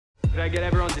Could I get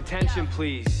everyone's attention,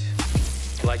 please?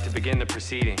 I'd like to begin the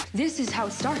proceeding. This is how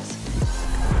it starts.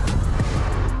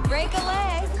 Break a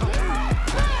leg.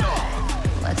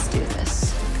 Let's do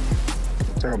this.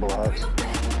 Terrible odds.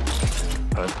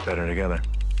 But better together.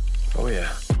 Oh, yeah.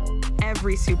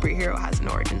 Every superhero has an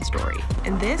origin story,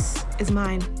 and this is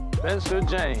mine. Spencer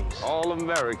James,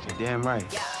 All-American. Damn right.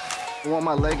 I want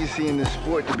my legacy in this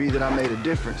sport to be that I made a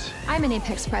difference. I'm an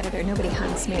apex predator. Nobody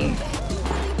hunts me.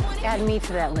 Add me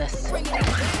to that list.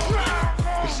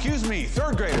 Excuse me,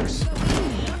 third graders.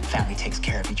 Family takes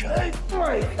care of each other.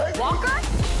 Walker?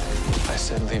 I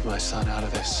said leave my son out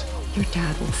of this. Your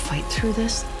dad will fight through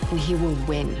this, and he will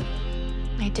win.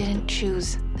 I didn't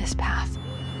choose this path.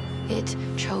 It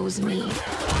chose me.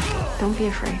 Don't be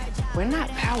afraid. We're not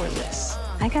powerless.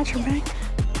 I got your back.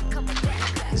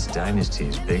 This dynasty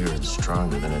is bigger and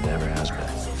stronger than it ever has been.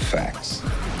 Facts.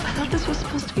 I thought this was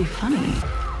supposed to be funny.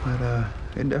 But,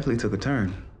 it definitely took a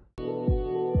turn.